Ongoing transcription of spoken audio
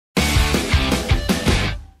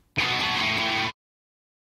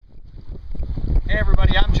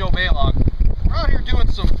Balog. We're out here doing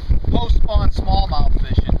some post-spawn smallmouth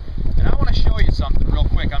fishing, and I want to show you something real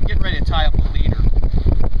quick. I'm getting ready to tie up a leader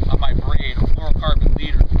on my braid, a fluorocarbon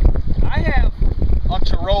leader. I have a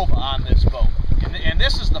Terova on this boat, and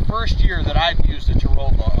this is the first year that I've used a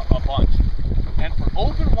Terova a bunch. And for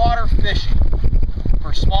open water fishing,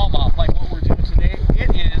 for smallmouth like what we're doing today,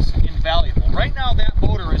 it is invaluable. Right now that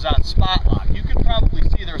motor is on spot lock. You can probably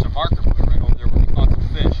see there's a marker buoy right over there where we caught the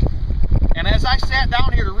fish. And as I sat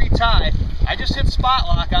down here to retie, I just hit spot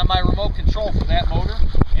lock on my remote control for that motor,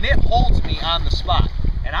 and it holds me on the spot.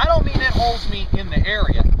 And I don't mean it holds me in the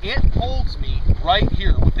area, it holds me right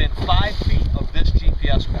here within 5 feet of this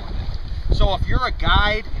GPS coordinate. So if you're a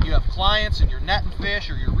guide and you have clients and you're netting fish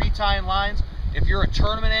or you're retying lines, if you're a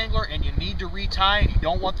tournament angler and you need to retie and you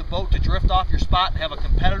don't want the boat to drift off your spot and have a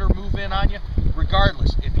competitor move in on you,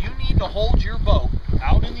 regardless, if you need to hold your boat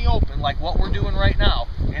out in the open like what we're doing right now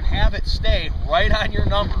and have it stay right on your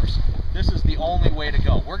numbers, this is the only way to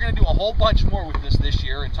go. We're going to do a whole bunch more with this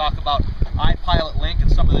year and talk about iPilot Link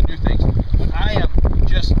and some of the new things. But I am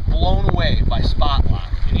just